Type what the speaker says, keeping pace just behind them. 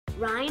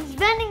Ryan's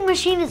vending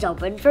machine is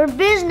open for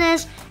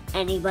business.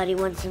 Anybody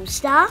want some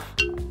stuff?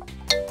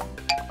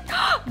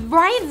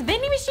 Ryan's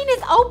vending machine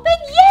is open?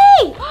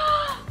 Yay!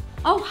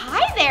 Oh,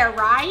 hi there,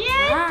 Ryan.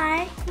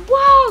 Hi.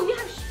 Wow, you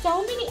have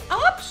so many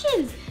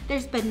options.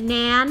 There's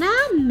banana,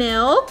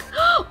 milk,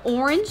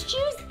 orange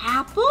juice,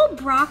 apple,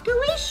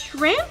 broccoli,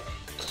 shrimp,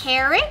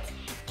 carrot,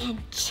 and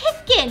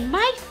chicken,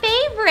 my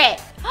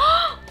favorite.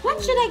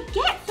 What should I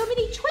get? So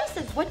many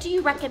choices. What do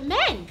you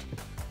recommend?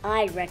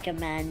 I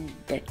recommend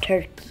the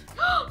turkey.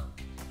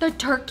 The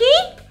turkey?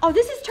 Oh,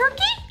 this is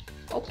turkey?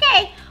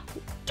 Okay,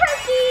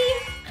 turkey.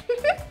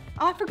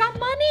 Oh, I forgot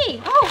money.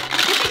 Oh,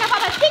 good thing I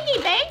bought a piggy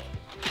bank.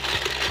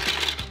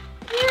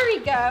 Here we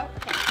go.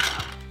 Okay.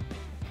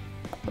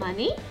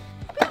 Money.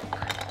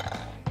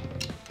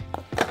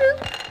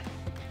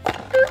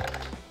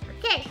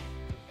 Okay,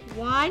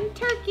 one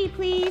turkey,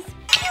 please.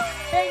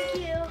 Thank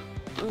you.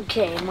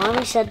 Okay,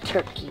 Mommy said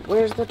turkey.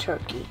 Where's the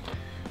turkey?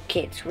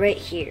 Okay, it's right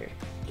here.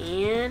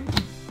 And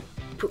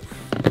poof.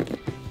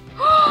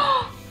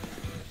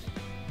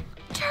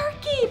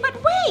 Turkey, but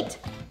wait.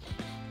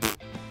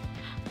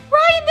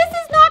 Ryan, this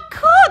is not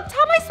cooked.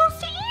 How am I supposed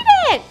to eat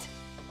it?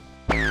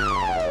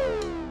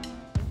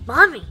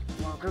 Mommy,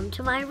 welcome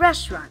to my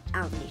restaurant.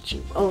 I'll meet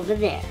you over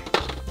there.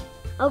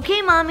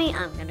 Okay, Mommy,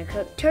 I'm gonna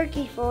cook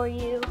turkey for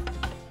you.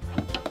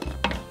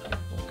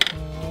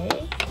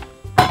 Okay.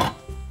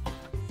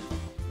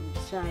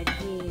 Inside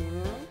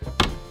here.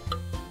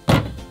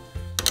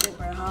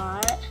 Super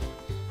hot.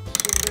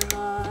 Super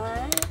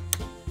hot.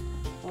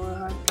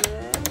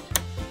 400.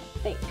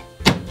 Bake.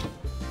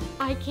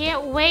 I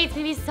can't wait. It's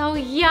gonna be so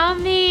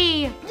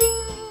yummy.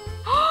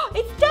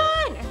 It's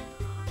done.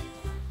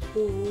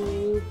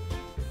 Ooh.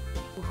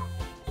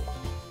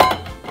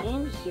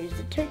 And here's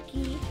the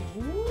turkey.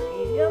 Here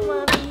you go,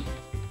 Mommy.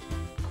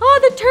 Oh,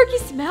 the turkey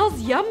smells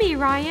yummy,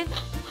 Ryan.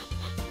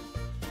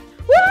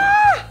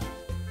 Ah!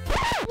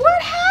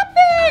 What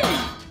happened?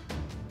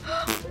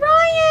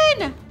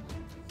 Ryan!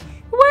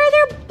 Where are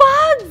there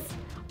bugs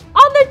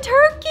on the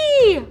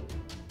turkey?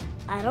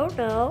 I don't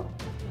know,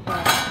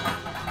 but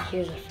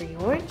here's a free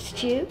orange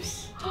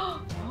juice.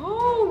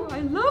 Oh,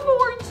 I love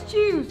orange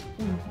juice.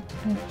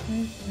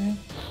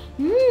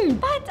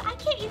 But I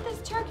can't eat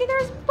this turkey.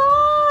 There's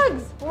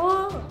bugs.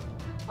 Whoa.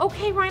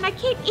 Okay, Ryan, I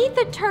can't eat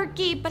the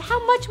turkey, but how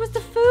much was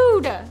the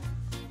food?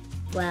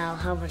 Well,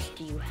 how much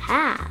do you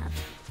have?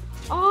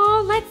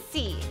 Oh, let's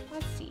see.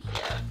 Let's see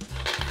here.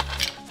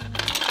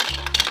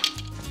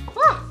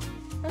 Ah,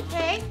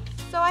 okay,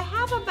 so I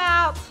have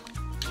about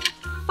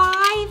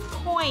 5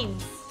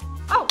 coins.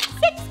 Oh,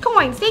 6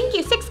 coins. Thank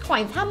you, 6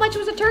 coins. How much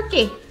was a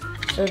turkey?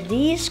 So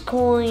these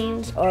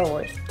coins are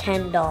worth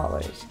 $10.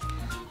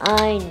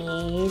 I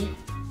need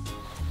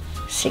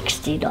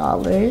 $60.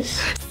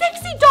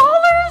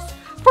 $60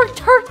 for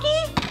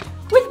turkey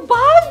with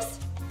bugs?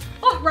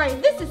 Oh,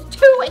 Ryan, this is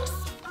too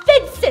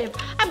expensive.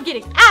 I'm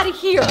getting out of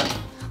here.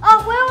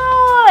 Oh,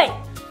 wait.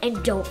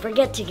 And don't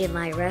forget to give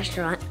my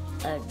restaurant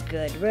a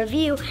good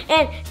review.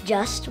 And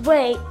just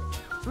wait.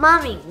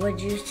 Mommy, would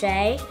you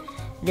say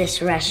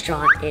this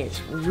restaurant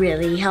is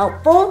really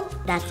helpful?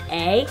 That's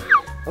A.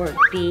 Or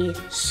B,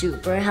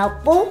 super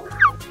helpful?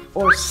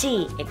 Or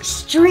C,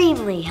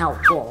 extremely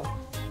helpful?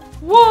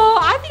 Whoa,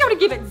 I think I'm gonna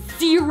give it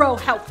 0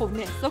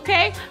 helpfulness,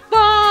 okay?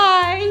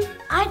 Bye.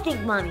 I think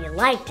Mommy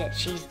liked it.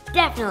 She's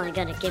definitely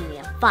gonna give me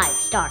a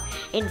 5-star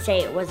and say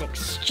it was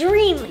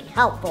extremely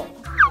helpful.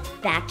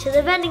 Back to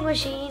the vending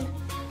machine.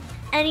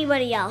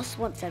 Anybody else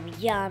want some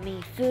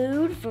yummy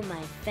food from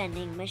my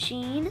vending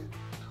machine?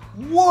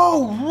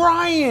 Whoa,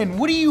 Ryan,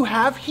 what do you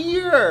have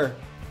here?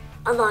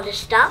 A lot of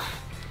stuff.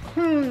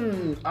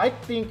 I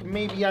think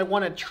maybe I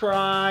want to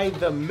try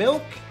the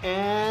milk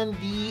and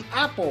the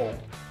apple.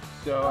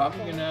 So I'm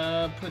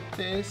gonna put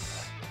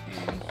this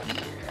in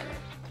here.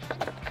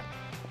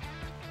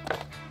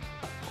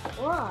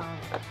 Whoa.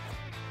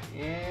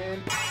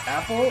 And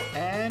apple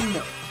and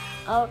milk.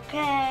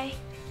 Okay.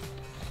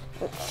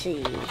 Let's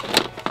see.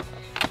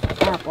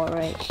 Apple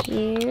right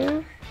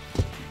here.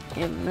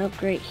 And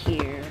milk right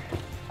here.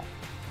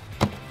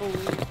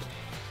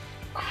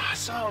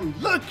 Awesome!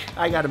 Look!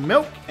 I got a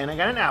milk and I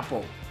got an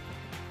apple.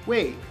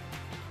 Wait,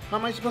 how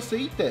am I supposed to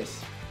eat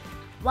this?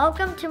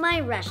 Welcome to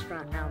my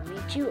restaurant. I'll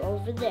meet you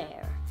over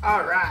there.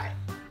 Alright.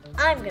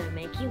 I'm gonna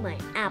make you my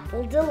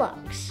apple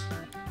deluxe.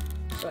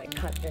 So I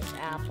cut this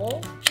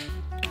apple.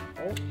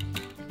 Oh.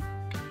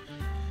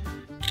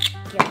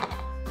 Yeah.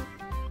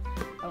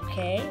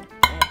 Okay.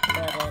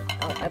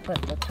 I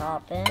put the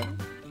top in.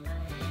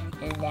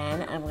 And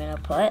then I'm gonna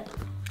put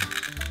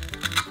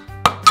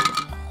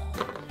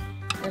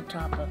the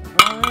top of an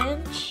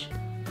orange,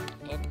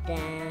 and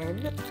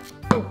then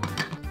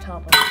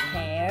top of a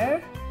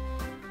pear,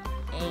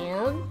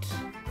 and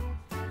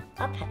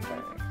a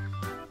pepper,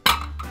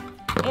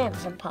 and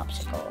some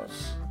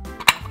popsicles.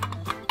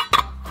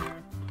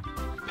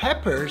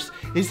 Peppers?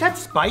 Is that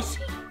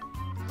spicy?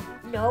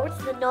 No,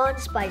 it's the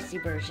non-spicy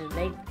version.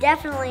 They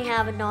definitely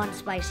have a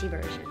non-spicy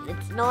version.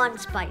 It's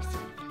non-spicy.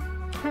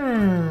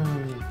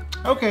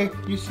 Okay,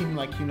 you seem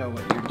like you know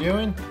what you're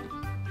doing.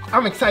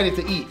 I'm excited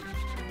to eat.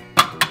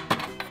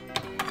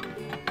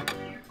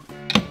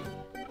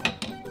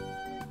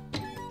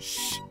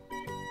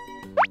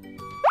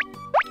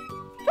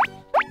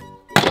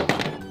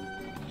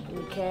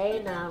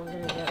 Okay, now I'm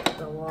gonna get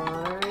the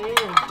water in.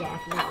 I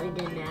definitely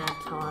didn't add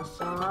hot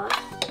sauce.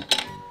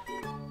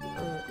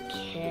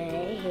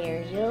 Okay,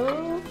 here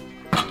you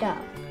go.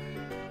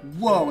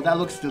 Whoa, that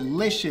looks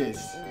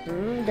delicious.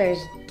 There's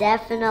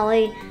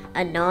definitely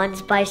a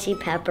non-spicy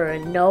pepper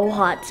and no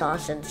hot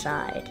sauce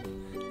inside.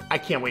 I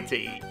can't wait to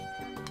eat.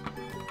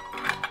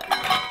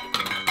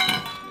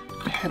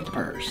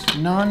 Peppers,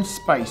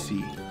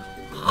 non-spicy.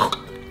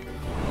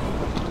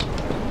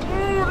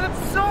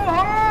 That's so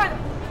hot!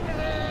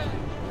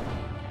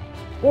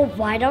 Well,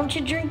 why don't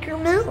you drink your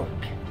milk?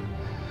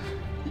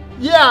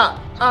 Yeah,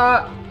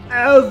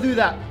 I'll do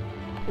that.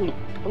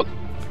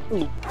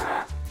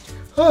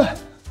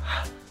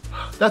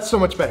 That's so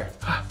much better.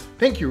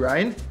 Thank you,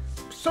 Ryan.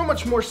 So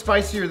much more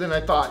spicier than I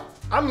thought.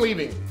 I'm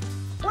leaving.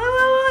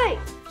 Wait.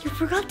 You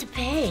forgot to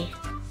pay.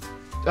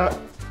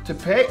 To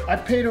pay? I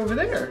paid over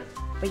there.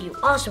 But you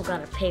also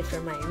gotta pay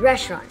for my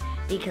restaurant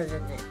because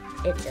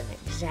it's an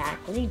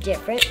exactly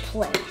different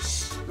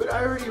place. But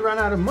I already ran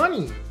out of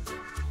money.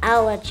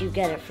 I'll let you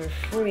get it for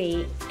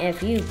free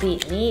if you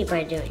beat me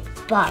by doing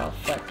bottle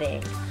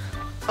flipping.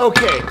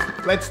 Okay,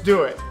 let's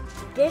do it.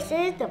 This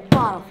is the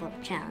bottle flip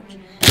challenge.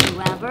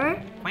 Whoever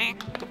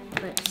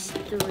flips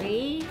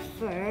 3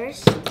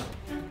 first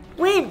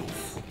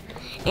wins.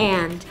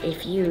 And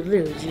if you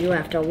lose, you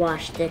have to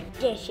wash the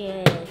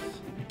dishes.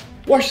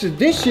 Wash the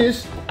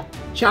dishes.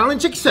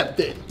 Challenge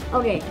accepted.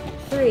 Okay,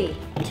 3,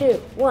 2,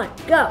 1,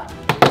 go.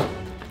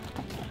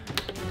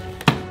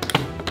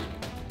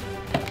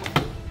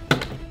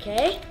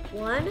 Okay,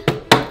 1.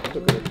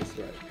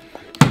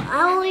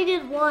 I only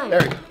did 1.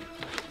 There we go.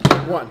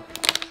 1.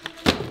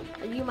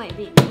 You might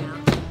beat me now.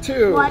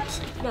 2.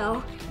 What?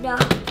 No.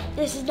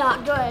 This is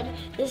not good.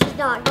 This is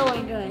not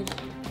going good.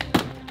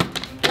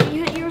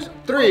 You hit yours.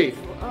 3.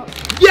 Oh.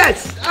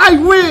 Yes, I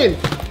win.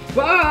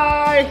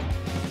 Bye.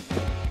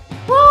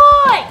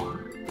 Boy!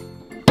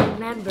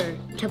 Remember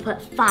to put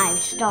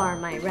 5-star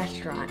in my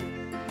restaurant.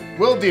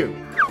 Will do.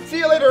 See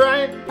you later,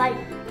 Ryan. Bye.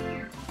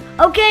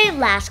 Okay,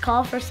 last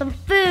call for some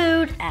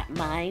food at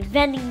my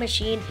vending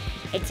machine.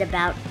 It's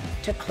about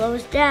to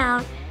close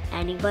down.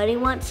 Anybody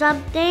want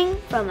something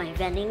from my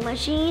vending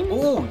machine?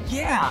 Oh,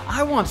 yeah,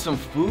 I want some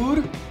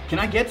food. Can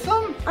I get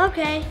some?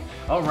 Okay.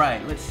 All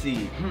right, let's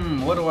see.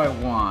 What do I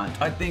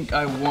want? I think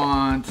I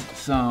want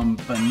some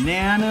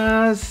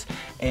bananas,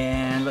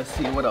 and let's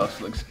see what else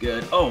looks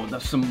good. Oh,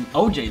 some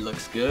OJ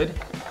looks good.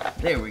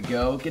 There we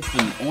go. Get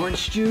some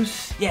orange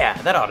juice. Yeah,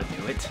 that ought to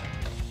do it.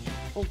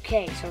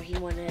 Okay, so he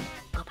wanted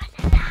a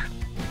banana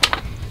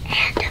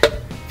and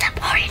some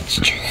orange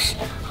juice.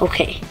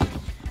 Okay,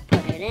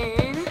 put it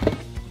in.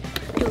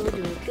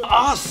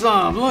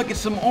 Awesome! Look, it's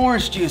some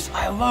orange juice.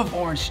 I love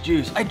orange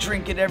juice. I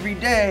drink it every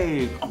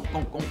day.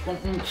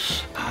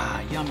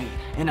 Ah, yummy.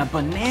 And a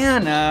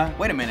banana.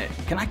 Wait a minute.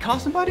 Can I call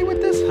somebody with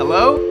this?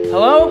 Hello?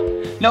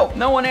 Hello? Nope,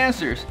 no one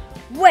answers.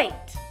 Wait!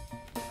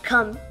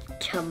 Come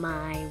to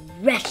my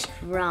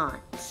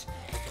restaurant.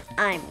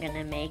 I'm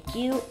gonna make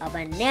you a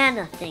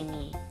banana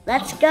thingy.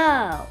 Let's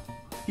go.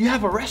 You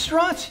have a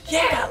restaurant?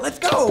 Yeah, let's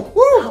go.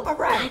 Woo! All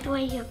right. By the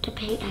way, you have to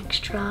pay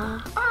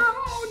extra.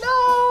 Oh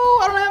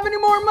no! I don't have any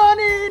more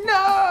money.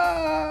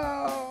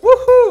 No!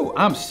 Woohoo!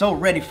 I'm so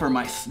ready for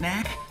my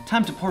snack.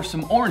 Time to pour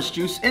some orange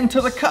juice into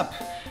the cup.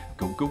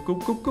 Go, go, go,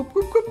 go, go,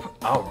 go, go.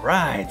 All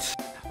right.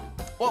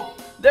 Whoa,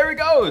 there it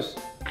goes.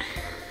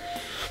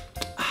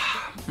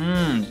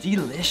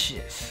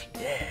 Delicious.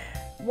 Yeah.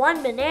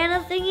 1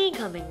 banana thingy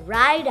coming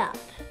right up.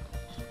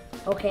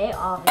 Okay,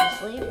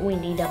 obviously, we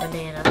need a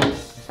banana.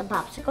 Some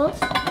popsicles.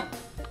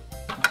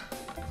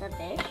 Some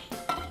fish.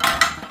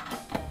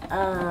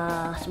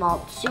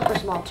 Super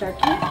small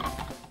turkey.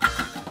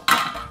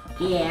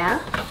 Yeah.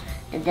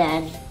 And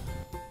then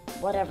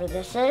whatever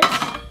this is.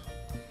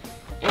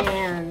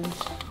 And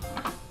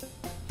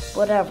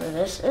whatever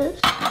this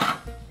is.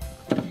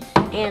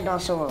 And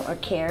also a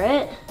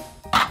carrot.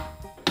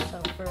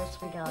 So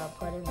first we gotta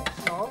put in the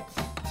salt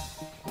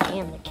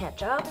and the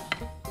ketchup.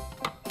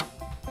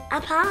 A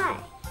pie.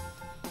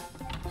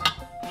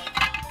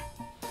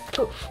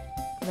 Poof.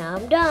 Now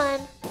I'm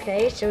done.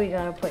 Okay, so we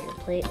gotta put your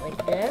plate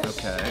like this.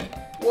 Okay.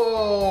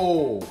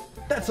 Whoa!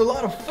 That's a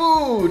lot of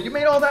food. You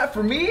made all that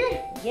for me?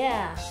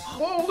 Yeah.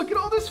 Whoa, look at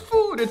all this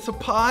food. It's a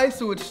pie,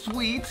 so it's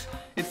sweet.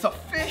 It's a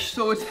fish,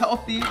 so it's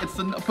healthy. It's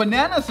a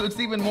banana, so it's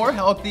even more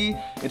healthy.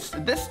 It's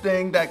this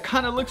thing that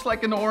kind of looks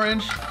like an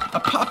orange. A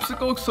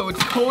popsicle, so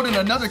it's cold, and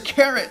another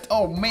carrot.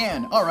 Oh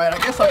man. All right, I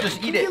guess I'll just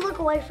eat Can it. you look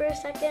away for a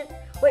second?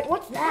 Wait,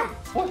 what's that?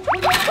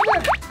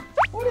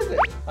 What is it?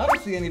 I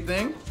don't see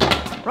anything.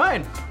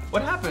 Ryan,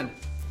 what happened?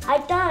 I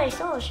thought I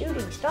saw a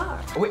shooting star.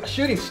 Oh, wait, a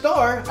shooting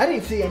star? I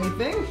didn't see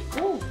anything.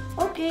 Oh,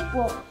 okay,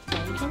 well,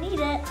 then you can eat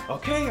it.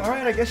 Okay, all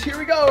right, I guess here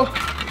we go.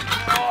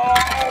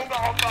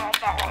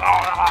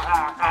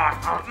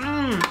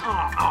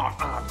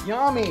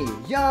 Yummy,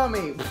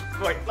 yummy.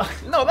 Wait,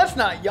 no, that's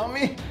not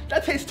yummy.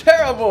 That tastes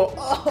terrible.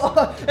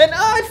 Oh, and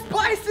it's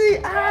spicy.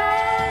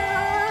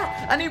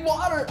 Ah, I need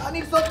water. I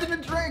need something to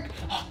drink.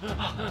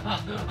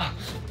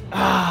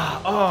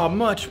 Oh,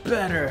 much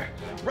better.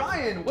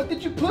 Ryan, what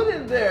did you put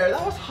in there?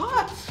 That was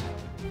hot.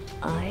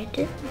 I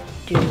didn't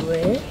do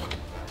it.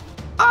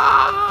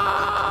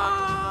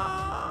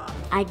 Ah!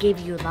 I gave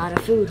you a lot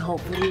of food.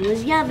 Hopefully it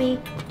was yummy,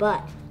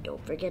 but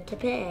don't forget to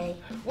pay.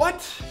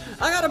 What?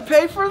 I gotta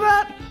pay for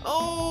that?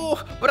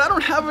 Oh, but I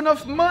don't have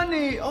enough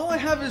money. All I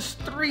have is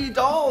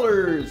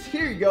 $3.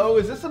 Here you go.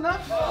 Is this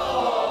enough?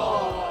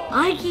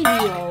 I gave you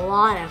a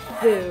lot of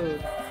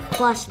food,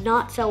 plus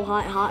not so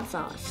hot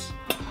sauce.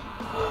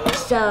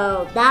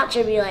 So that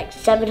should be like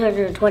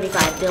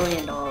 $725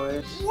 billion.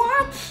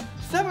 What?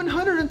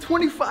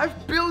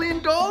 $725 billion?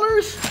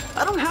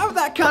 I don't have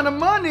that kind of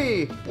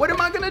money. What am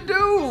I gonna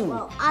do?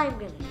 Well, I'm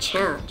gonna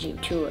challenge you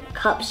to a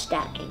cup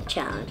stacking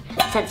challenge,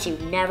 since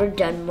you've never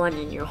done one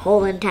in your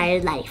whole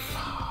entire life.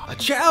 A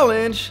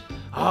challenge?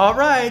 All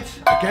right,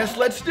 I guess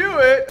let's do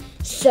it.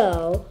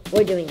 So,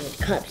 we're doing a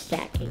cup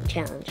stacking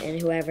challenge, and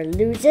whoever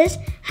loses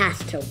has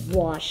to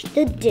wash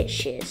the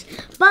dishes.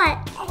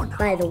 But,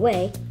 by the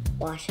way,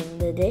 washing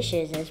the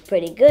dishes is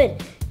pretty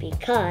good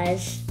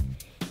because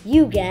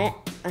you get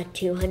a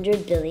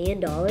 $200 billion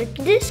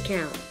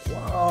discount.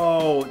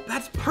 Whoa,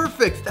 that's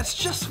perfect. That's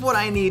just what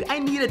I need. I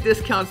need a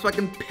discount so I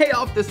can pay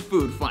off this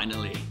food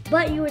finally.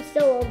 But you would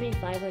still owe me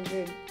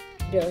 $500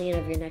 billion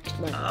of your next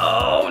money.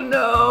 Oh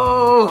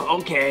no.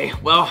 Okay,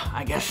 well,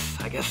 I guess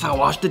I'll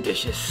wash the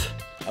dishes.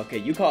 Okay,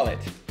 you call it.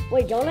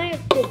 Wait, don't I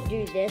have to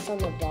do this on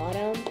the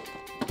bottom?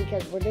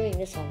 Because we're doing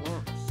this on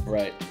last.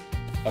 Right.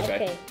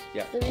 Okay.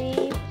 Yeah.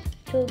 3,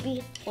 2,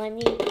 1,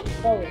 go.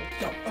 Oh,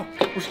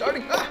 we're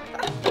starting. That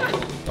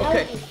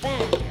Okay. would be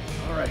fast.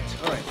 All right.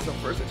 So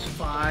first it's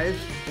 5,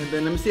 and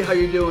then let me see how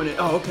you're doing it.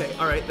 Oh, okay.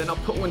 All right. Then I'll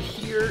put one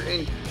here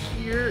and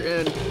here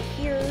and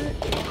Here,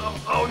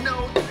 oh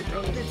no! I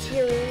dropped it.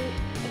 here,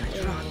 I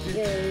dropped it.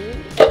 here.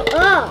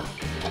 Oh!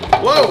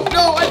 Whoa!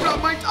 No! I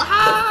dropped my.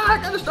 Ah! I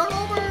gotta start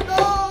over.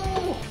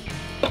 No!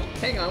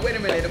 Hang on. Wait a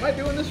minute. Am I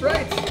doing this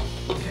right?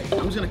 Okay.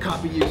 I'm just gonna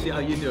copy you. See how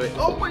you do it.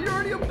 Oh, but you're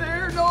already up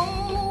there.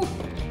 No!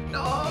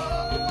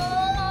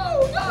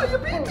 No! No! You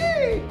beat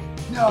me!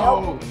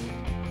 No!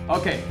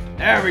 Okay.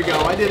 There we go.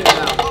 I did it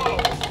now. Oh.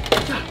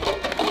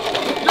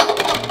 No!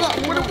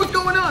 What's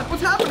going on?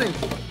 What's happening?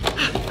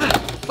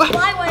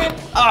 I win.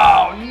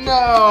 Oh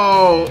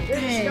no! You're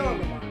still on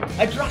the Dang. bottom.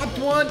 I dropped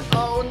one.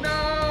 Oh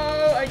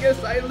no! I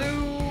guess I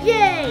lose.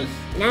 Yay!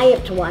 Now you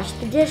have to wash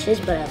the dishes,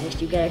 but at least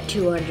you get a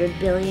 $200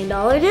 billion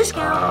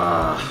discount.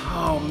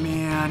 Oh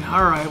man.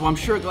 All right. Well, I'm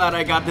sure glad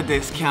I got the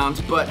discounts,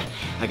 but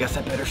I guess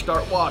I better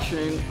start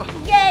washing.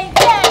 Yay,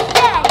 yay,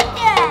 yay,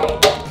 yay!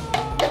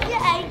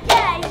 Yay,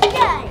 yay,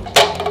 yay!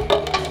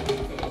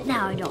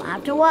 Now I don't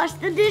have to wash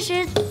the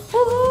dishes.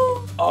 Woohoo!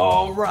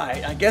 All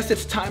right. I guess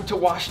it's time to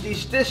wash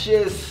these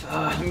dishes.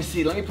 Let me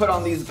see. Let me put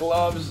on these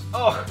gloves.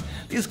 Oh,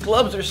 these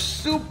gloves are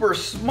super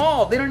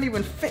small. They don't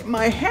even fit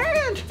my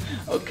hand.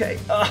 Okay.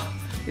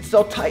 It's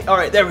so tight. All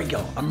right. There we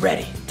go. I'm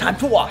ready. Time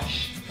to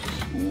wash.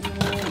 Ooh,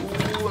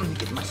 let me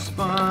get my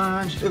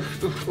sponge.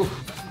 Oof, oof, oof.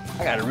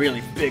 I got a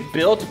really big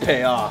bill to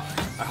pay off.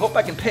 I hope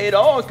I can pay it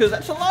all because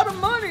that's a lot of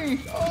money.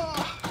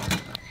 Oh.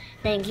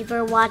 Thank you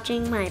for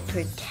watching my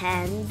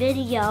pretend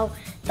video.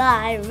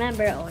 Bye.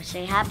 Remember, always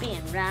stay happy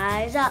and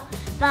rise up.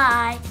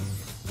 Bye.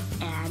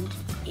 And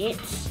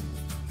it's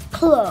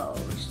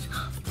closed.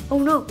 Oh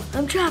no,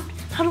 I'm trapped.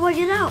 How do I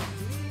get out?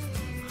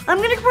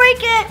 I'm gonna break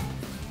it.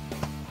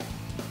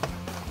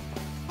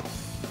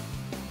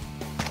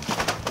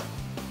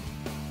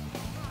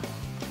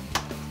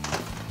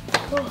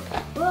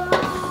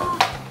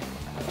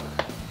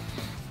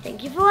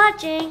 Thank you for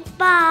watching.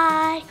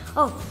 Bye.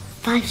 Oh,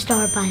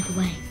 5-star by the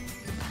way.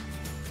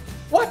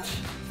 What?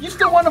 You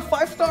still want a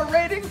 5-star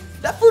rating?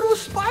 That food was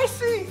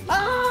spicy.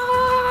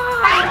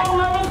 Ah! Oh,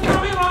 that was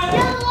coming, Ryan!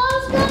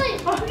 Yellow's coming.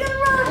 We gotta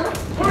run.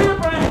 Hurry up,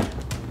 Ryan!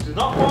 This is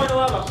not boiling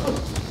lava.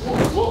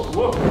 Whoa,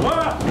 whoa,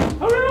 whoa!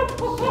 Hurry up!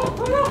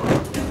 Hurry up!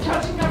 It's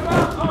catching up.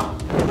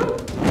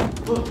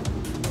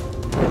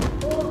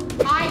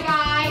 Hi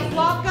guys,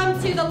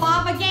 welcome to the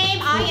lava game.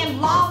 I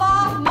am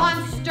Lava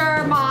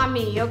Monster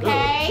Mommy,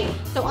 okay?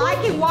 So I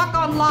can walk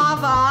on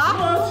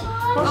lava.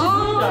 What? How'd you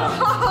do that?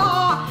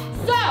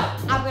 So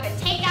I'm gonna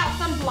take out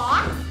some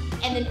blocks,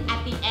 and then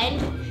at the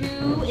end,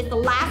 who is the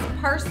last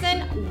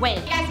person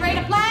wins. You guys ready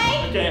to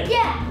play? Okay.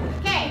 Yeah.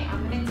 Okay,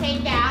 I'm gonna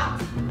take out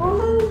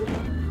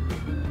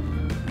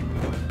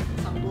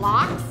some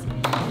blocks,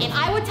 and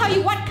I will tell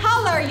you what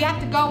color you have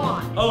to go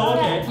on. Oh,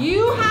 okay.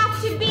 You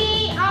have to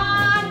be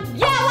on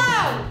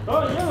yellow.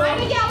 Oh, yellow. Find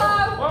a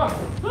yellow. Oh.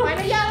 Find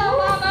a yellow,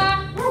 Mama.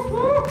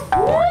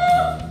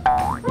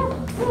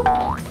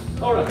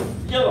 All right,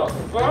 yellow.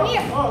 Come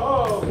here.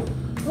 Oh.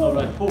 All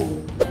right.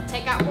 Oh.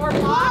 Take out more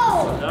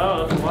blocks.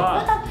 No, that's a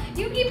lot.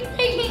 You keep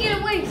taking it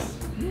away.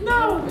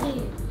 No.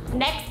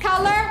 Next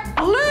color,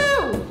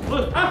 blue.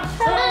 Look.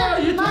 Ah,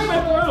 you took my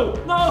blue.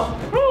 No.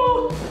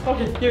 Ooh.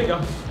 Okay, here we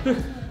go.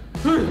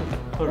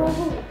 All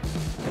right.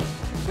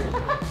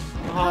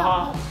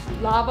 Ah.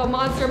 Lava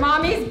Monster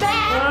Mommy's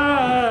back.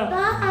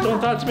 Ah.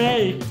 Don't touch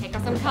me. Take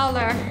out some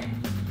color.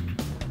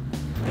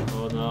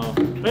 Oh no.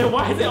 Wait,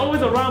 why is it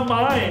always around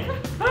mine?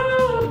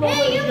 Ah,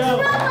 Hey, you can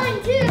run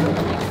mine too.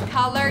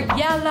 color,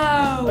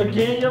 yellow.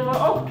 Again, yellow.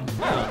 Oh,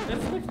 wow,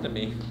 that's next to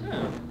me.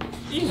 Yeah.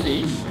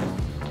 Easy.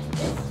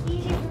 It's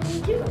easy for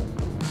me too.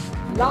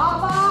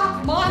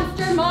 Lava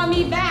monster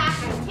mommy back.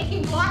 I'm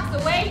taking blocks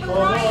away from Oh,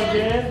 no, Ryan.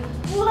 again.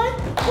 What?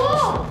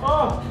 Whoa!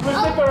 Oh, we're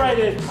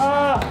separated.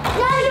 Ah.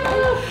 Daddy,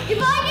 if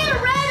I get a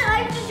red,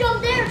 I have to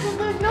jump there because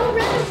there's no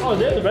red. Oh,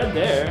 there's the red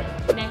there.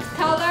 Next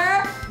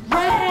color,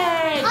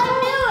 red. I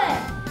knew it.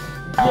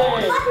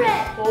 Yay. My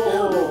red.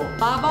 Oh.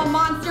 Lava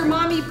monster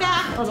mommy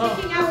back. Oh, no.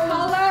 Taking out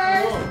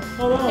colors.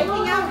 Oh, no.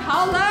 Taking out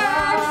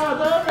colors. Ah,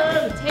 the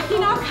red.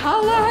 Taking out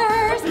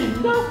colors.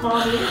 Enough,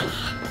 Mommy.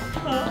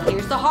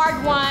 Here's the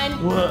hard one.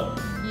 What?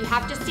 You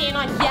have to stand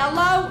on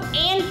yellow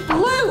and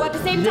blue at the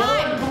same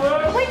time.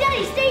 Yellow. Wait,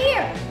 Daddy, stay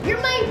here. You're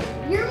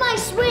my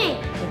swing.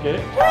 Okay.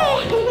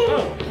 Wait.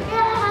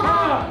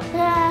 Ah.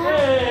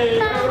 Hey,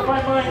 I gotta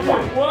find mine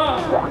too. Wow.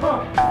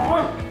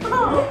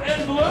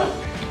 And blue.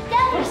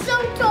 That was so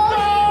tall.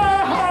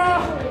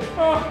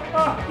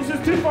 This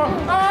is too far.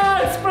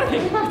 Ah, it's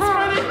spreading. It's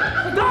spreading.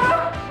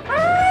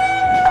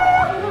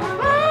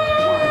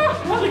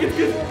 I think it's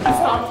good. It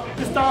stopped.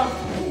 It stopped.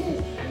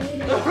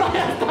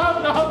 Ryan, stop.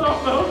 No,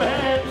 don't move it.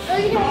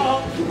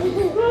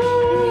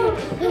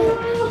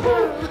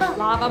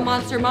 Lava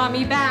monster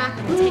mommy back.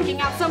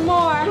 Taking out some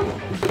more.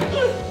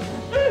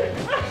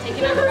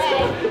 Taking out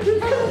red.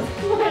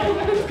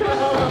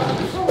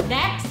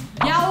 Next,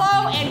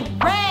 yellow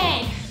and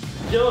red.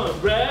 Yellow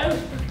and red.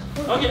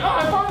 Okay, oh,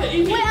 I found it.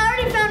 Easy. Wait, I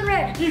already found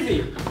red.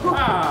 Easy.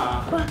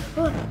 Ah.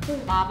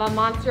 Lava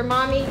monster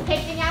mommy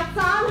taking out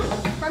some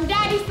from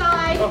daddy's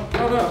side. Oh,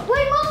 no.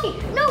 Wait, Mommy.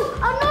 No,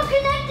 I'm not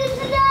connected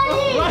to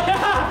Daddy.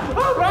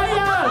 Oh,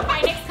 Ryan.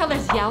 My next color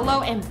is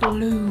yellow and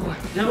blue.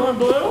 Yellow and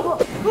blue?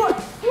 Whoa.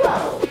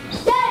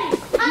 Daddy,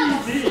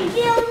 I'm Easy.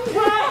 still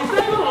What? Is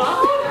that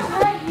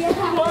lava? Yeah.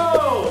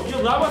 Whoa,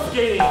 you're lava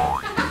skating.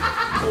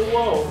 Oh,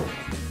 whoa.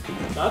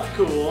 That's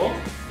cool.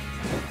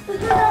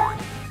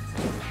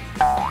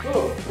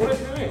 Oh, what are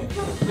you doing?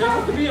 You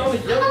have to be on the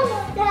yellow.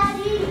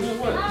 Daddy.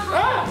 What?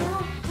 Ah!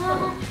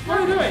 What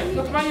are you doing?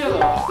 That's my yellow.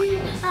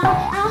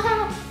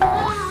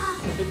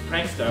 It's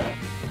prankster.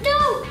 No.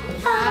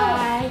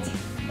 Right.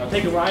 I'll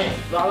take a Ryan.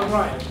 Lava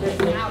Ryan.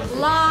 Out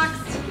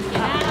blocks. Get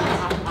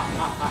out.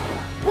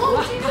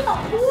 Whoa, she's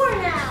got 4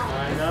 now. I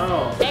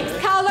know. Next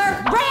color,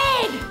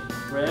 red.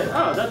 Red.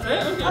 Oh, that's it?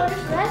 Okay. Oh,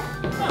 there's red?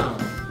 Oh,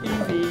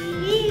 easy.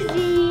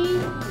 Easy.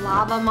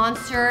 Lava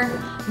monster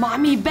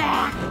mommy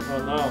back.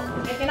 Oh, no.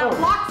 Taking out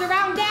blocks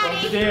around Don't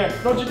you daddy. dare.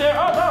 Don't you dare.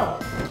 Oh, no.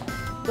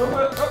 Don't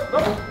let,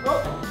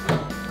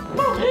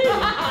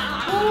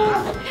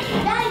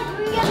 Daddy,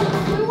 we got the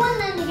blue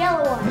one and the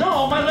yellow one.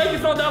 No, my leg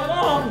is not that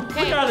long. Look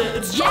at it.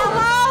 It's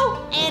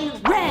Yellow and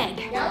red.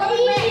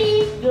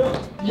 Easy.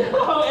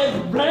 yellow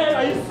and red.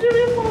 Are you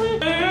serious, Mommy?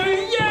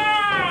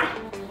 Yeah!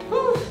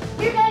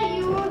 Here, Daddy,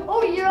 you're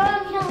on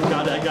yellow.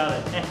 I got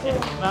it.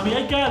 Mommy, I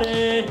got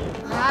it.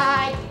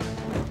 Right.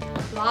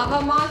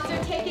 Lava monster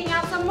taking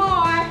out some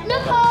more. No.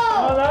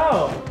 Oh,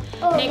 no.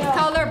 Oh, Next no.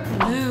 color,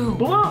 blue.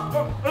 Blue.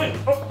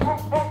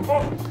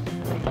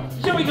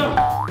 Here we go.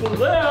 Blue.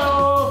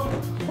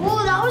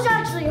 Oh, that was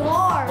actually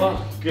hard.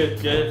 Oh, good.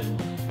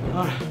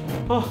 Alright.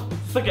 Oh,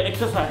 it's like an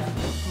exercise.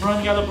 I'm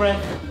running out of breath.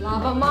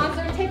 Lava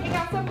monster taking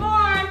out some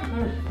more.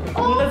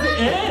 When does it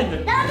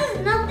end? That is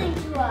nothing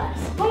to us.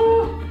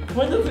 Oh,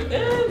 when does it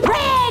end?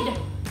 Red.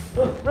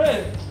 Oh,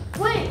 red.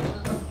 Wait,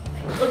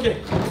 Okay.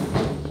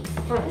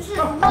 this is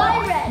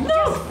my red.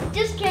 No.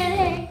 Just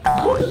kidding.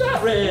 What is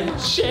that red?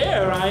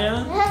 Share,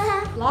 Ryan.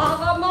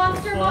 Lava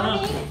monster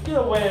mommy. Get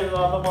away,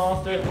 lava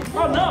monster.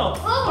 Oh no!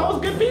 That was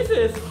good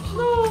pieces.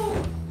 No.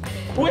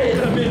 Wait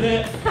a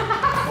minute.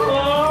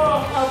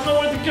 Oh, I have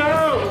nowhere to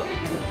go.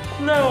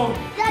 No.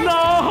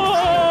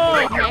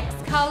 No.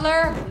 Next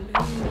color,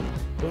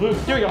 Blue.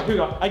 Here we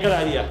go. I got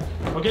an idea.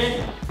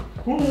 Okay.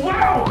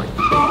 Wow.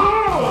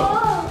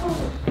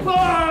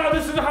 Ah,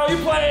 this is how you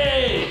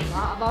play.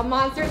 lava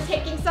monster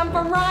taking some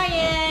from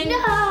Ryan.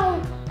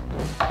 No.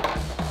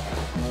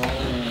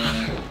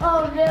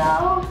 Oh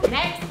no.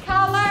 Next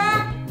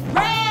color,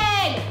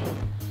 red.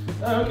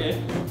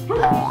 Okay.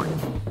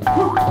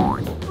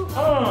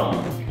 Oh.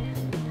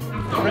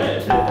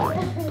 Red.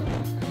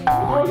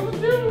 Oh, you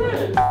do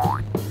red.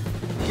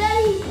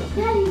 Daddy.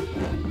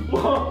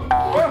 Whoa.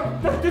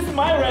 This is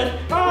my red.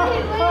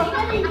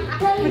 Daddy.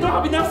 We don't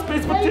have enough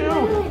space for 2.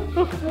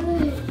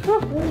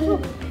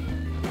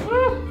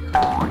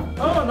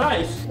 Oh,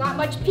 nice. Not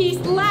much piece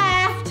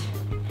left.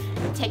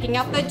 Taking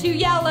out the 2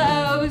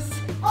 yellows.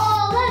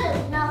 Oh, that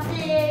is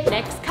nothing.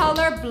 Next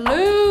color,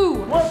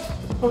 blue. What?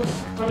 Oh,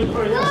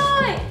 hurry up.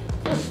 Wait.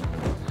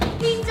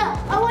 Pizza.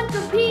 I want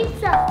the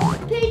pizza.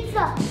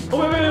 Pizza. Oh,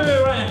 wait,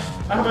 Ryan.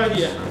 I have an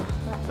idea.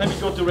 Let me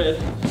go to red.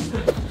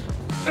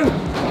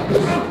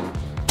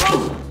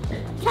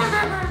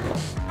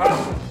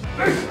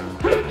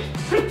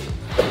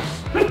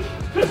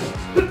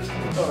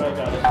 Alright,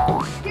 got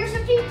it. Here's a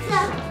pizza.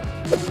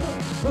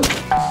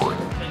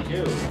 Thank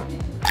you.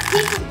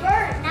 Pizza's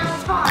burnt. Now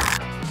it's hot.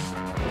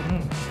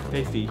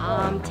 Tasty.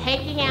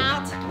 Taking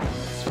out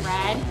this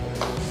red.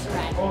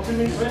 Oh, you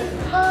mean red?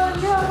 Oh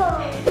no,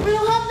 we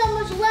don't have that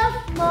much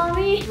left,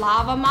 Mommy.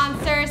 Lava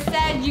Monster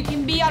said you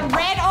can be on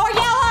red or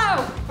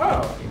yellow.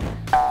 Oh.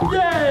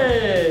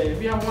 Yay!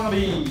 We have one of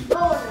these.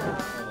 Oh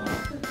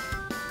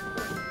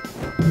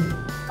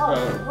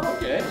no.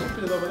 Okay, just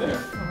put it over there.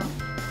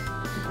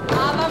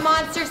 Lava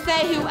Monster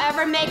say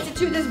whoever makes it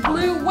to this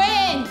blue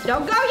wins.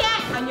 Don't go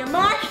yet. On your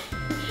mark,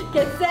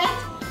 get set,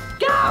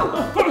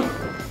 go!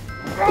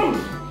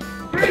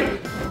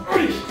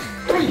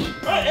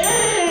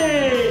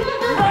 Hey! No!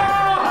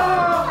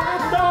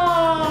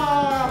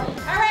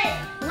 All right,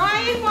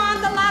 Ryan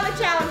won the lava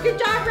challenge. Good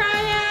job,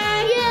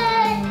 Ryan.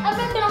 Yay! I'm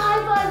gonna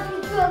high five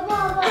you to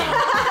Mama.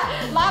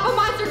 Lava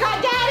Monster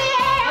got Daddy.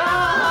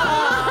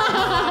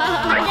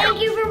 Thank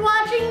you for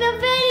watching the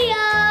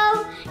video.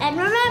 And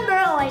remember,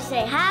 always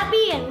say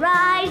happy and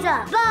rise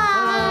up.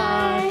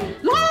 Bye.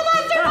 Lava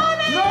Monster won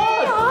it.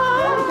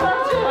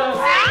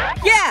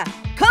 Yeah,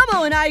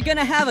 Combo and I are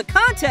gonna have a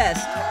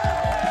contest.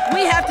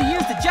 We have to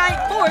use the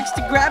giant forks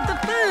to grab the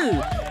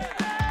food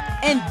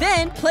and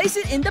then place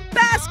it in the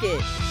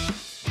basket.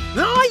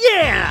 Oh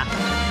yeah!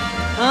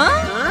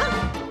 Huh?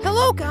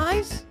 Hello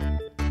guys.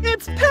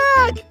 It's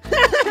Peg!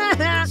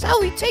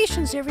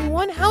 Salutations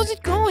everyone, how's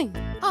it going?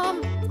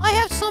 I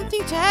have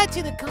something to add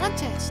to the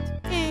contest.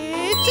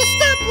 It's a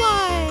stop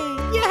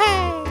line!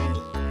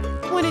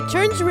 Yay! When it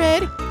turns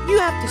red, you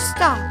have to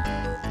stop.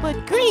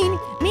 But green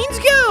means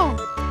go!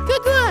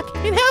 Good luck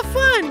and have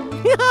fun!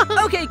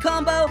 Okay,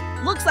 Combo,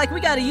 looks like we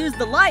gotta use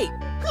the light.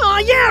 Oh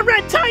yeah,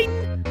 Red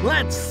Titan!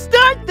 Let's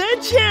start the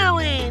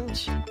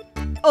challenge!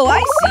 Oh, I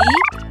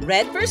see.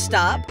 Red for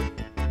stop,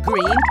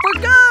 green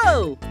for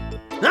go.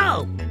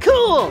 Oh,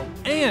 cool!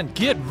 And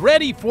get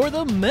ready for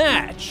the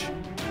match.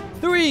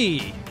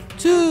 3,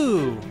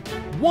 2,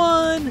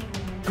 1,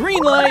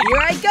 green light.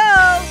 Here I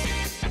go.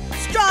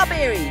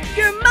 Strawberry,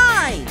 you're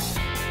mine.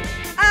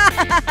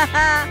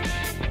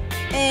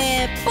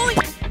 And point.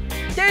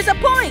 There's a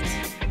point.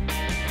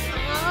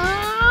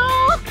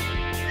 Oh,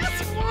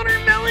 this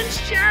watermelon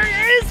sure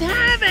is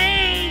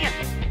heavy!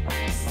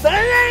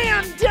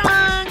 Slam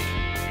dunk!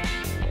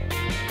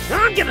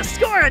 I'm gonna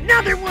score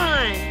another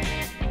one!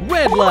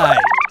 Red light.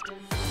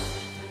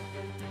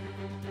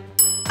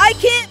 I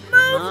can't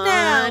move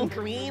now.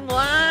 Green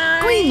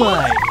light! Green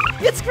light.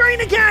 It's green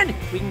again!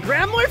 We can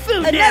grab more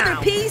food now!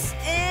 Another piece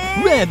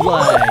and... Red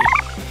light.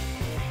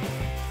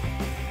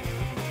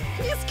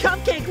 This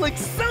cupcake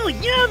looks so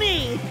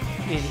yummy!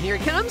 And here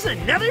comes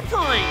another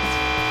point!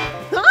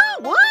 Huh?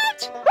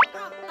 What?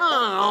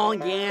 Oh,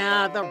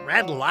 yeah, the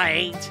red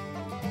light.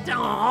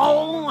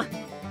 Oh!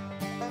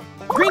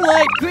 Green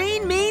light.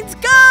 Green means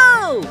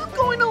go. I'm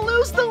going to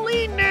lose the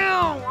lead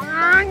now!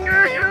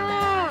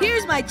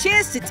 Here's my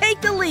chance to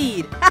take the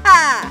lead.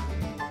 Haha.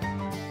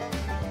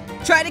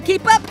 Try to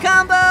keep up,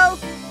 Combo.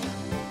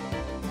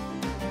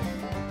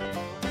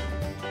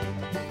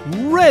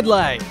 Red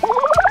light.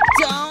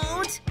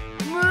 Don't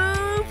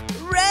move.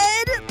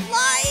 Red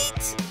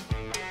light.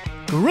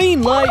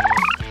 Green light.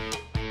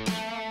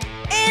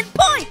 And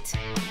point.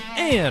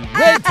 And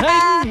Red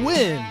Titan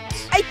wins.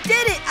 I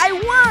did it. I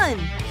won.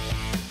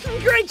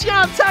 Great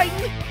job,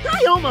 Titan!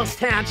 I almost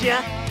had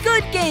ya!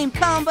 Good game,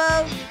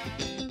 Combo.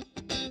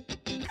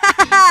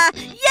 Haha.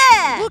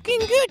 Yeah. Looking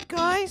good,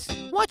 guys.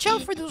 Watch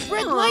out for those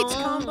red lights,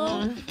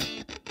 Combo.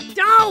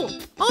 Go!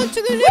 On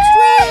to the next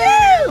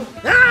round!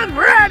 I'm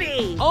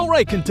ready! All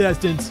right,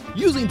 contestants,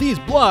 using these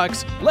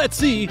blocks, let's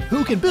see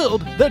who can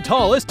build the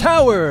tallest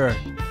tower.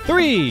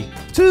 3,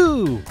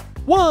 2,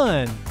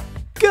 1,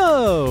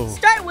 go!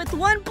 Start with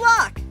one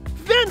block.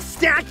 Then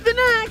stack the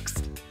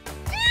next!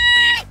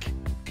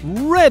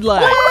 Red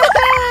light.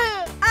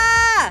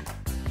 Ah!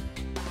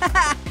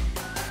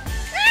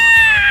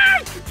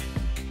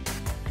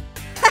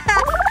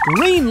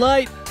 Green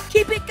light.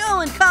 Keep it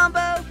going,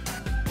 Combo.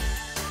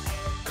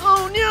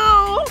 Oh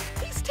no!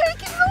 He's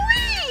taking the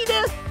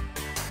lead!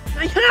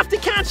 I have to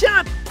catch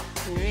up!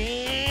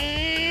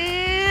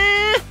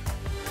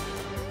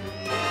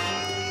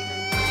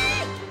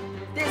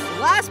 This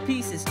last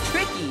piece is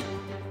tricky.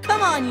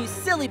 Come on, you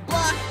silly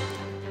block.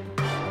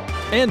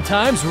 And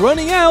time's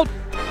running out.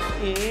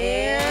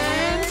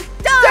 And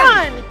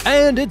done!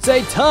 And it's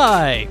a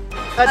tie.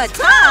 A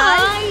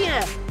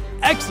tie?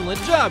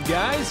 Excellent job,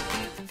 guys.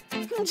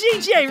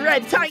 GJ,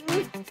 Red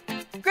Titan!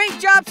 Great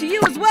job to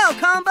you as well,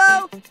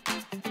 Combo.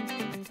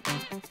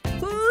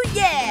 Ooh,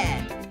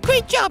 yeah!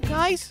 Great job,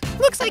 guys.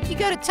 Looks like you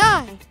got a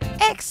tie.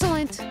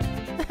 Excellent.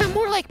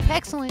 More like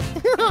excellent.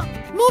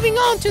 Moving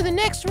on to the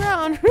next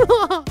round.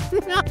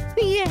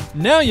 Yeah.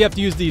 Now you have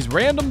to use these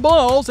random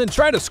balls and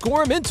try to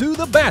score them into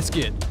the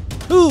basket.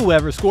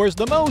 Whoever scores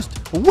the most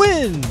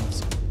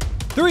wins.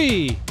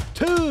 3,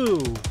 2,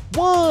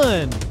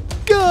 1,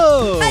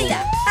 go!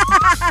 Hiya!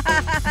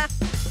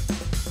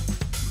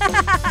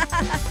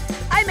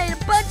 I made a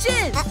bunch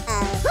in.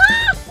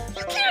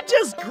 You can't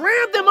just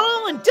grab them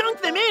all and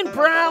dunk them in,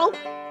 bro!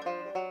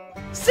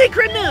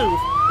 Secret move!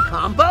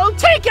 Combo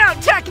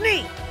takeout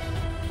technique!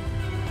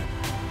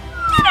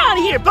 Get out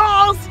of here,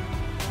 balls!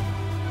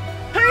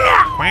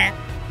 Hi-ya!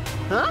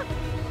 Huh?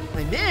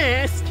 I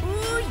missed.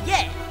 Ooh,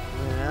 yeah.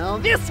 Well,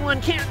 this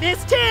one can't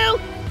miss too.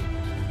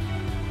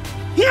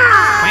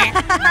 Yeah!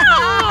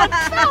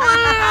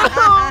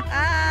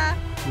 Oh,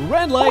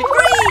 Red light.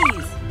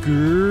 Freeze!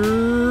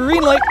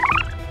 Green light.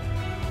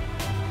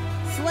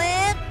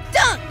 Slam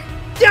dunk!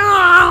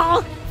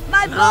 no!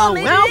 My ball Oh,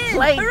 made well it in!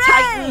 played, Hooray!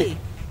 Titan.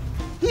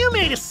 You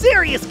made a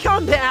serious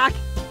comeback.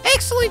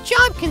 Excellent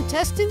job,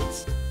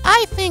 contestants.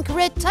 I think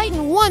Red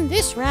Titan won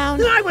this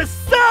round. I was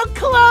so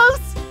close.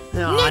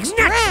 Oh, Next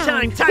next round.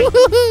 time, Titan.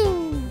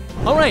 Woohoo!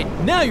 All right,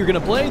 now you're gonna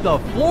play the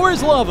floor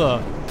is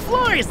lava.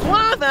 Floor is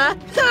lava.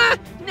 Ha!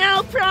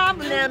 No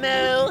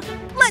problemo.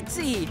 Let's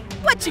see,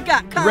 what you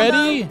got, Combo?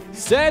 Ready,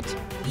 set,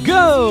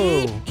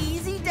 go.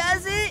 Easy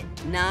does it.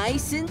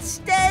 Nice and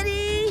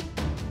steady.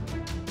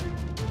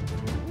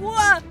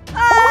 What?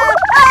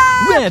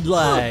 Red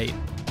light.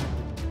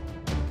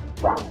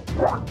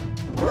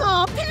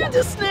 Oh,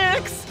 panda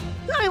snacks.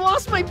 I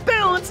lost my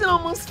balance and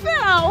almost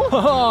fell.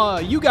 Haha,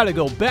 you gotta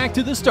go back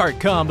to the start,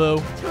 Combo.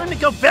 Time to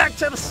go back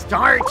to the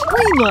start.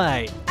 Green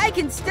light. I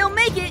can still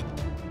make it.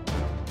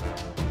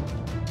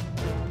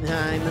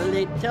 I'm a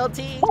little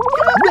tea.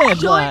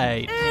 Red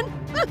light. And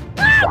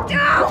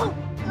no!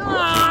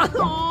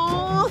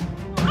 Oh,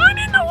 I'm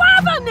in the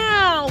lava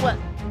now.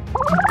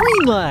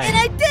 Green And light.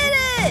 I did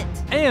it!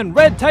 And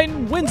Red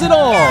Titan wins it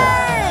all.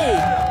 Yay!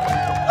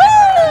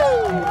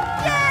 Woo!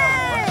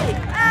 Yay!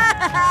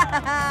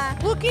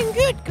 Looking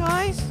good,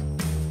 guys.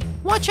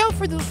 Watch out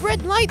for those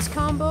red lights,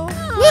 Combo.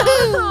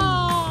 Woohoo!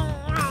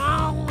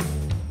 Oh,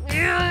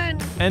 man.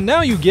 And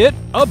now you get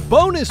a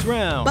bonus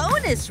round.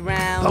 Bonus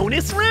round?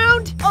 Bonus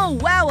round? Oh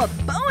wow, a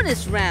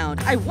bonus round.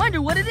 I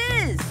wonder what it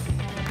is.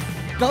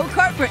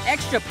 Go-kart for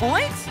extra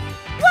points?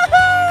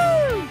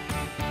 Woohoo!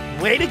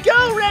 Way to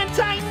go, Red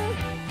Titan.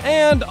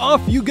 And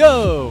off you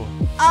go.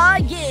 Ah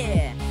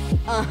yeah.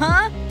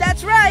 Uh-huh,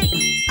 that's right.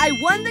 I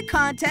won the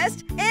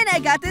contest and I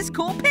got this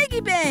cool piggy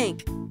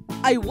bank.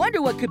 I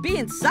wonder what could be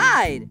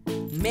inside.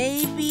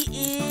 Maybe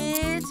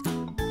it's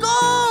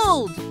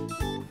gold.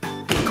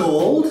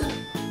 Gold?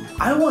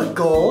 I want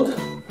gold.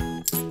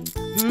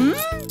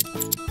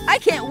 I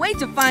can't wait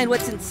to find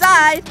what's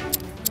inside.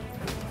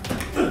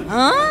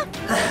 Huh?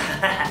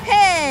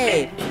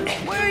 Hey,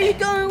 where are you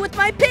going with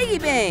my piggy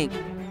bank?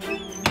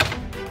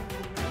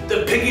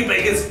 The piggy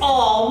bank is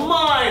all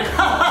mine!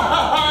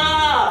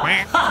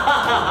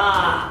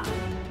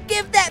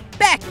 Give that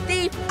back,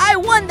 thief. I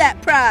won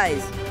that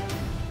prize.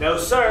 No,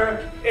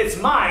 sir, it's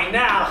mine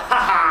now.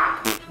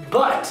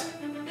 But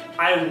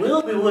I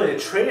will be willing to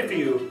trade it for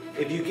you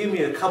if you give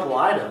me a couple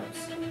items.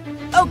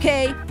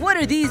 Okay, what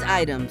are these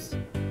items?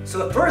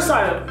 So the first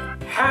item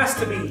has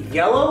to be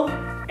yellow,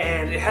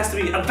 and it has to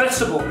be a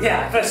vegetable.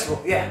 Yeah,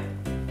 vegetable, yeah.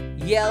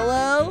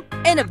 Yellow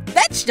and a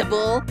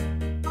vegetable?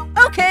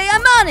 Okay,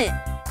 I'm on it.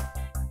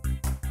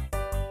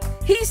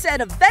 He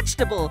said a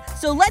vegetable,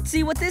 so let's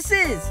see what this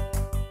is.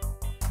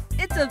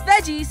 It's a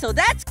veggie, so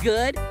that's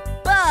good,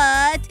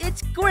 but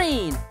it's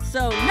green,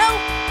 so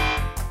nope.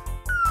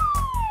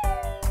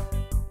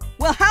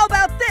 Well, how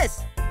about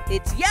this?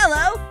 It's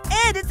yellow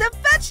and it's a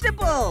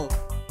vegetable.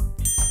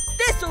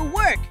 This'll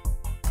work.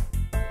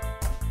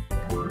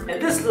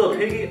 And this little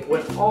piggy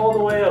went all the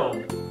way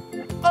home.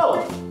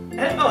 Oh,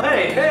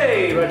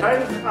 hey, Red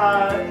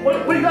Titan.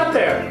 What do you got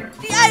there?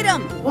 The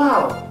item.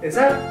 Wow, is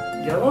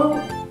that yellow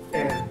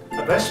and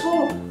a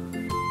vegetable?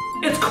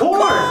 It's corn!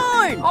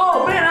 Corn!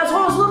 Oh man, that's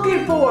what I was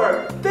looking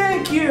for!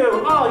 Thank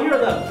you! Oh, you're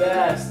the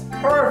best!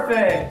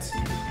 Perfect!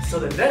 So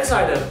the next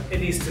item,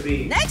 it needs to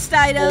be Next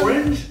item.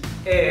 orange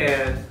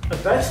and a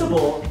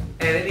vegetable,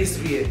 and it needs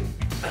to be a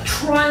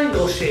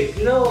triangle shape.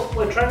 You know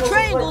what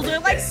Triangles are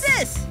like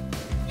this.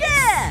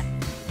 Yeah!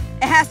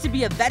 It has to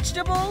be a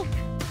vegetable,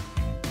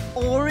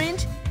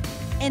 orange,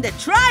 and a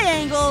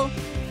triangle.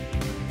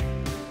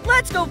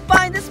 Let's go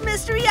find this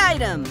mystery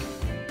item.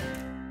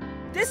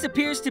 This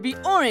appears to be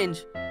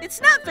orange.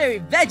 It's not very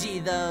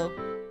veggie, though.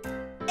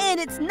 And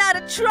it's not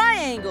a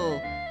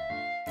triangle.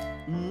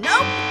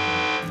 Nope.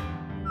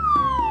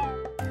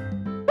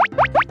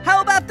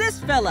 How about this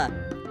fella?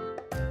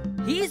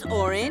 He's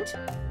orange.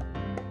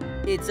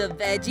 It's a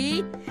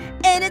veggie.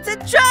 And it's a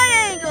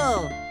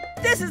triangle.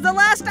 This is the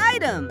last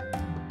item.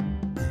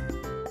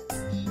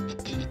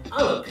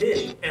 I'm a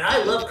pig, and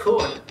I love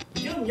corn.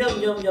 Yum, yum,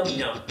 yum, yum,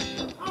 yum.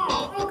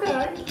 Oh,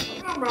 okay.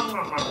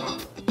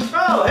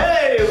 Oh,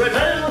 hey, Red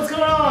Titan, what's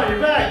going on? You're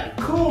back.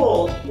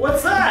 Cool.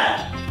 What's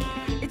that?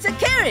 It's a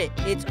carrot.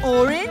 It's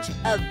orange,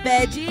 a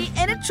veggie,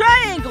 and a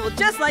triangle,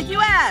 just like you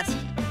asked.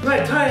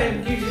 Red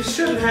Titan, you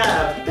should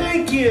have.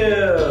 Thank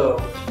you.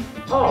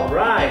 All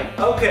right.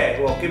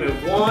 Okay, well, give me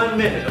 1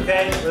 minute,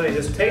 okay? Let me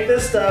just take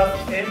this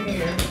stuff in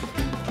here.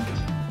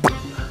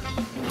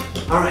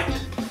 All right.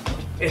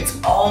 It's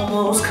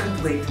almost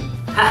complete.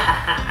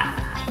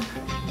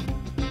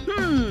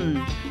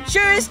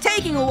 Sure is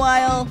taking a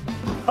while.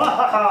 Ha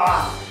ha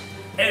ha!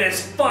 And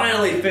it's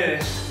finally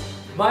finished.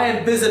 My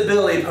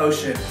invisibility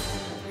potion.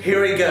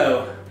 Here we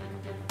go.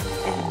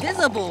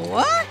 Invisible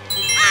what?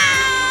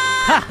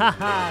 Ha ha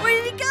ha.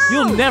 Where did he go?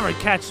 You'll never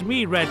catch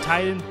me, Red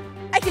Titan.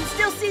 I can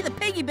still see the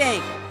piggy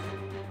bank.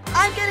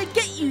 I'm gonna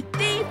get you,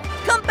 thief!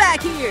 Come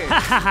back here! Ha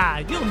ha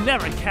ha! You'll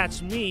never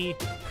catch me!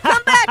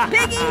 Come back,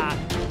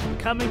 piggy!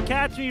 Come and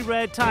catch me,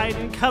 Red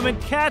Titan! Come and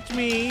catch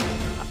me!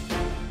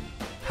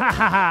 Ha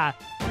ha ha!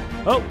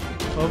 Oh,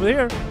 over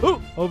here!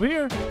 Ooh, over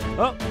here!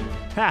 Oh,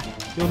 ha!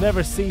 You'll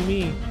never see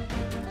me!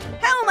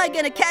 How am I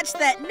gonna catch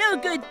that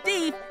no-good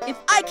thief if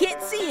I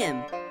can't see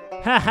him?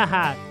 Ha ha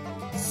ha!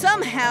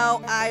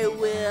 Somehow I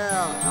will.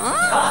 Huh?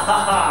 Ha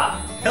ha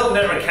ha! He'll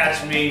never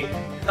catch me!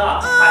 Ha!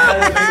 I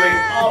have everything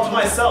all to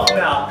myself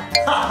now!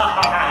 Ha ha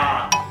ha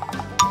ha!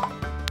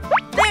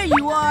 There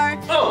you are!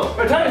 Oh,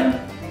 Red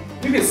Titan!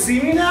 You can see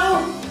me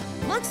now?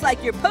 Looks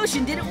like your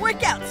potion didn't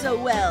work out so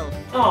well.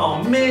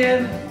 Oh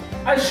man!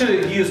 I should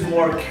have used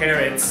more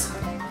carrots.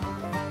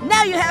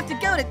 Now you have to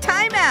go to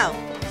timeout.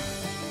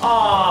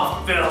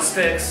 Aw,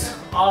 fiddlesticks.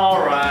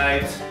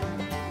 Alright.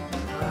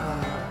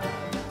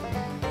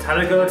 Time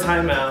to go to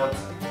timeout.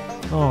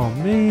 Oh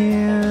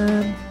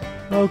man.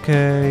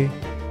 Okay.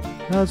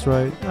 That's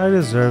right. I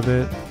deserve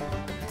it.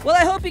 Well,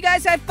 I hope you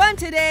guys had fun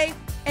today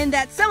and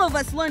that some of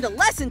us learned a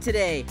lesson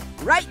today.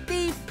 Right,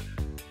 thief?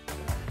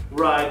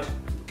 Right.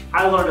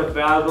 I learned a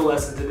valuable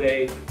lesson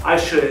today. I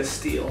shouldn't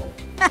steal.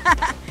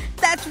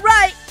 That's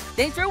right.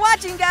 Thanks for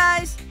watching,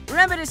 guys.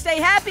 Remember to stay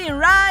happy and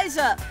rise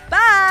up.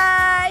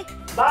 Bye.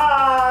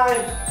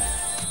 Bye.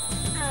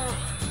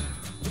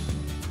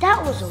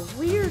 That was a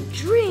weird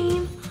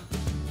dream.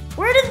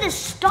 Where did this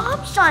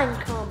stop sign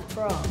come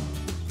from?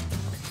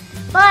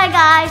 Bye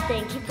guys,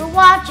 thank you for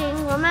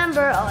watching.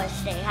 Remember, always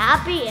stay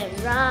happy and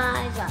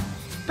rise up.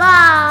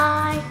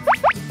 Bye.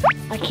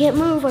 I can't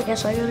move, I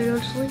guess I gotta go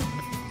to sleep.